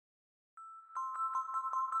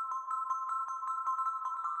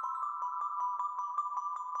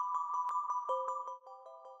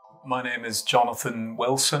My name is Jonathan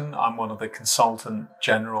Wilson. I'm one of the consultant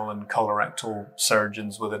general and colorectal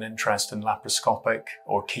surgeons with an interest in laparoscopic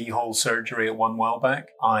or keyhole surgery at OneWelbeck.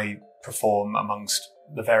 I perform, amongst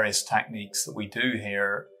the various techniques that we do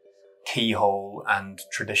here, keyhole and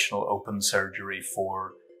traditional open surgery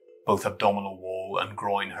for both abdominal wall and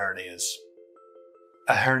groin hernias.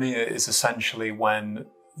 A hernia is essentially when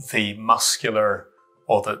the muscular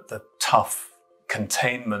or the tough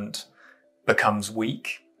containment becomes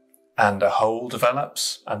weak and a hole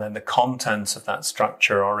develops, and then the contents of that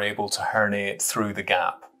structure are able to herniate through the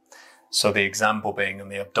gap. So the example being in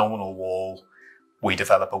the abdominal wall, we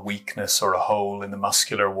develop a weakness or a hole in the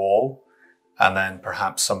muscular wall, and then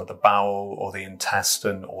perhaps some of the bowel or the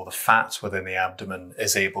intestine or the fat within the abdomen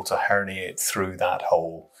is able to herniate through that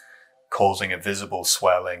hole, causing a visible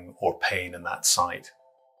swelling or pain in that site.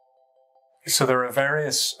 So there are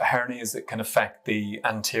various hernias that can affect the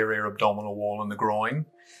anterior abdominal wall and the groin.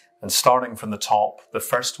 And starting from the top, the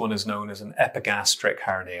first one is known as an epigastric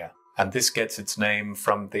hernia. And this gets its name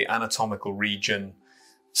from the anatomical region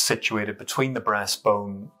situated between the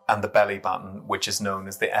breastbone and the belly button, which is known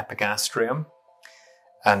as the epigastrium.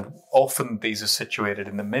 And often these are situated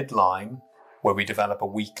in the midline, where we develop a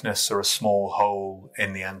weakness or a small hole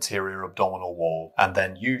in the anterior abdominal wall. And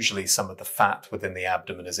then usually some of the fat within the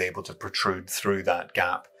abdomen is able to protrude through that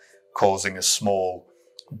gap, causing a small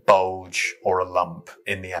bulge or a lump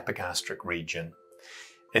in the epigastric region.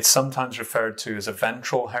 It's sometimes referred to as a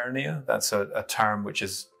ventral hernia. That's a term which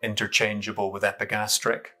is interchangeable with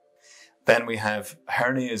epigastric. Then we have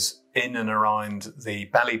hernias in and around the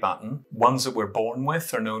belly button. Ones that we're born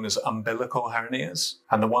with are known as umbilical hernias,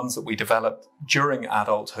 and the ones that we develop during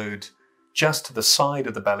adulthood just to the side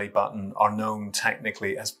of the belly button are known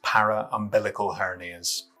technically as para-umbilical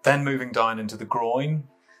hernias. Then moving down into the groin,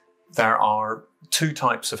 there are two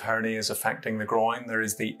types of hernias affecting the groin. There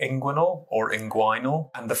is the inguinal or inguinal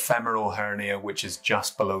and the femoral hernia, which is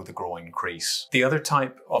just below the groin crease. The other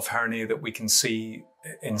type of hernia that we can see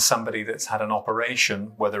in somebody that's had an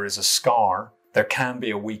operation where there is a scar, there can be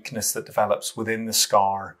a weakness that develops within the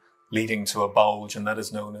scar leading to a bulge, and that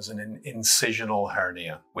is known as an incisional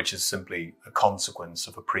hernia, which is simply a consequence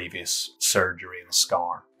of a previous surgery and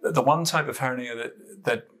scar. The one type of hernia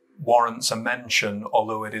that warrants a mention,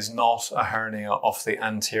 although it is not a hernia of the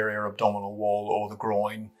anterior abdominal wall or the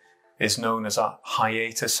groin, is known as a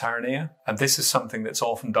hiatus hernia. And this is something that's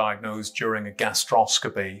often diagnosed during a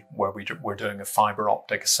gastroscopy, where we're doing a fiber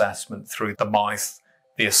optic assessment through the mouth,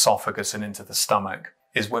 the esophagus, and into the stomach,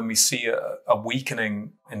 is when we see a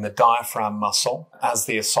weakening in the diaphragm muscle as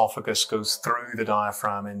the esophagus goes through the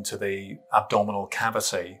diaphragm into the abdominal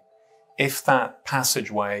cavity. If that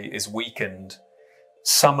passageway is weakened,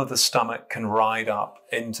 some of the stomach can ride up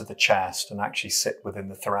into the chest and actually sit within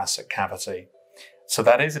the thoracic cavity. So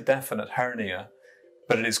that is a definite hernia,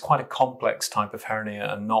 but it is quite a complex type of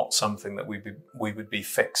hernia and not something that we would be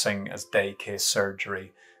fixing as day case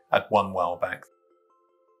surgery at OneWelbeck.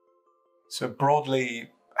 So broadly,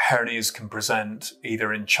 hernias can present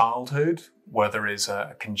either in childhood, where there is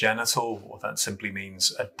a congenital, or that simply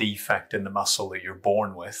means a defect in the muscle that you're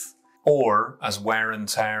born with, or as wear and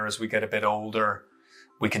tear as we get a bit older,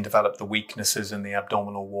 we can develop the weaknesses in the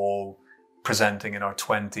abdominal wall presenting in our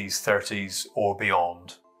 20s, 30s or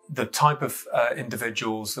beyond. The type of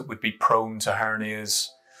individuals that would be prone to hernias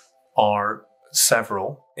are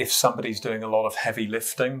several. If somebody's doing a lot of heavy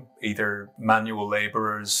lifting, either manual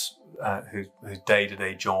labourers whose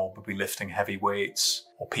day-to-day job would be lifting heavy weights,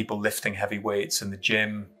 or people lifting heavy weights in the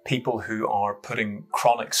gym, people who are putting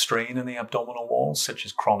chronic strain in the abdominal wall, such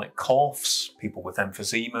as chronic coughs, people with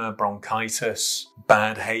emphysema, bronchitis,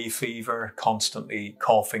 bad hay fever, constantly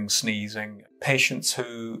coughing, sneezing, patients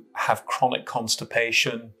who have chronic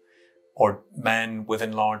constipation, or men with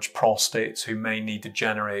enlarged prostates who may need to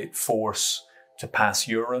generate force to pass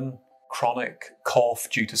urine, chronic cough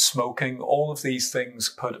due to smoking. All of these things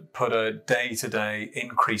put a day-to-day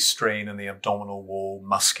increased strain in the abdominal wall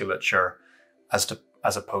musculature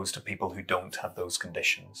as opposed to people who don't have those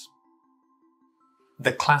conditions.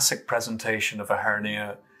 The classic presentation of a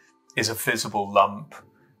hernia is a visible lump,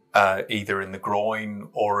 either in the groin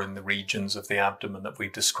or in the regions of the abdomen that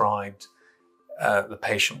we've described. The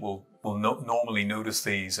patient will normally notice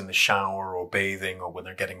these in the shower or bathing or when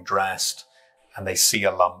they're getting dressed, and they see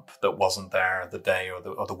a lump that wasn't there the day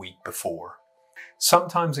or the week before.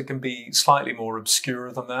 Sometimes it can be slightly more obscure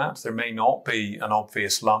than that. There may not be an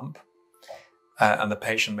obvious lump, and the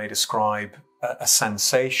patient may describe a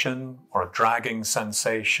sensation or a dragging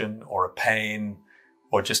sensation or a pain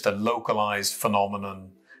or just a localized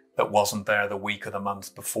phenomenon that wasn't there the week or the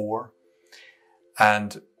month before.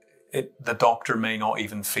 And the doctor may not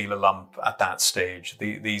even feel a lump at that stage.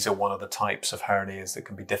 These are one of the types of hernias that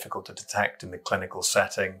can be difficult to detect in the clinical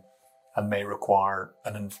setting and may require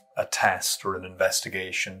a test or an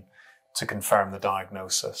investigation to confirm the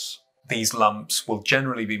diagnosis. These lumps will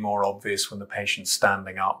generally be more obvious when the patient's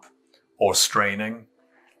standing up or straining,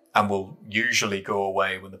 and will usually go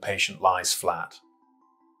away when the patient lies flat.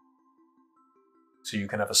 So you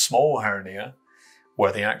can have a small hernia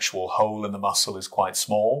where the actual hole in the muscle is quite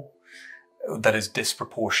small, that is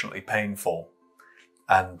disproportionately painful.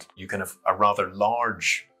 And you can have a rather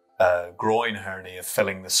large groin hernia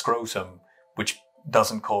filling the scrotum, which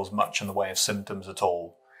doesn't cause much in the way of symptoms at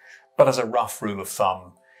all. But as a rough rule of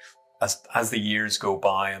thumb, as the years go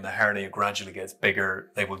by and the hernia gradually gets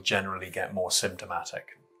bigger, they will generally get more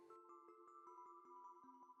symptomatic.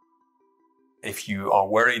 If you are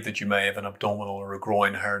worried that you may have an abdominal or a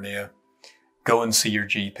groin hernia, go and see your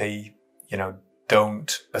GP.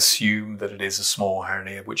 Don't assume that it is a small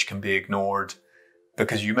hernia, which can be ignored,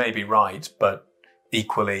 because you may be right, but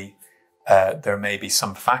equally, there may be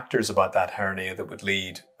some factors about that hernia that would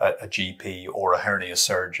lead a GP or a hernia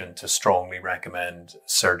surgeon to strongly recommend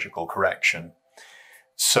surgical correction.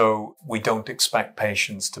 So we don't expect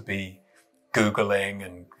patients to be Googling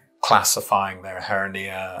and classifying their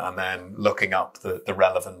hernia and then looking up the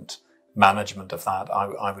relevant management of that.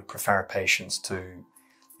 I would prefer patients to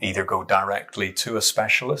either go directly to a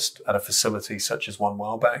specialist at a facility such as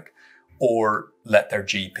OneWelbeck, or let their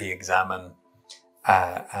GP examine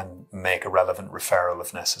and make a relevant referral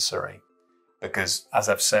if necessary. Because, as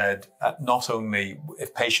I've said, not only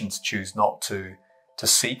if patients choose not to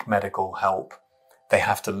seek medical help, they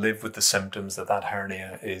have to live with the symptoms that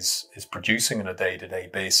hernia is producing on a day-to-day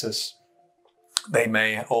basis. They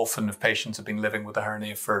may often, if patients have been living with a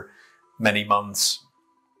hernia for many months,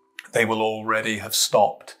 they will already have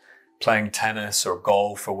stopped playing tennis or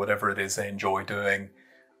golf or whatever it is they enjoy doing.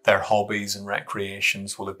 Their hobbies and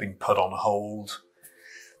recreations will have been put on hold.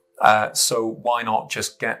 So why not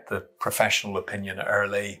just get the professional opinion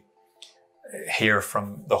early, hear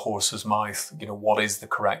from the horse's mouth, what is the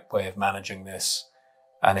correct way of managing this?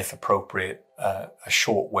 And if appropriate, a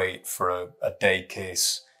short wait for a day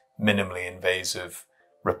case, minimally invasive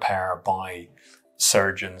repair by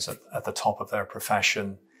surgeons at the top of their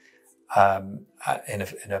profession in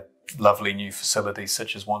a lovely new facility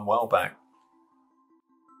such as OneWelbeck.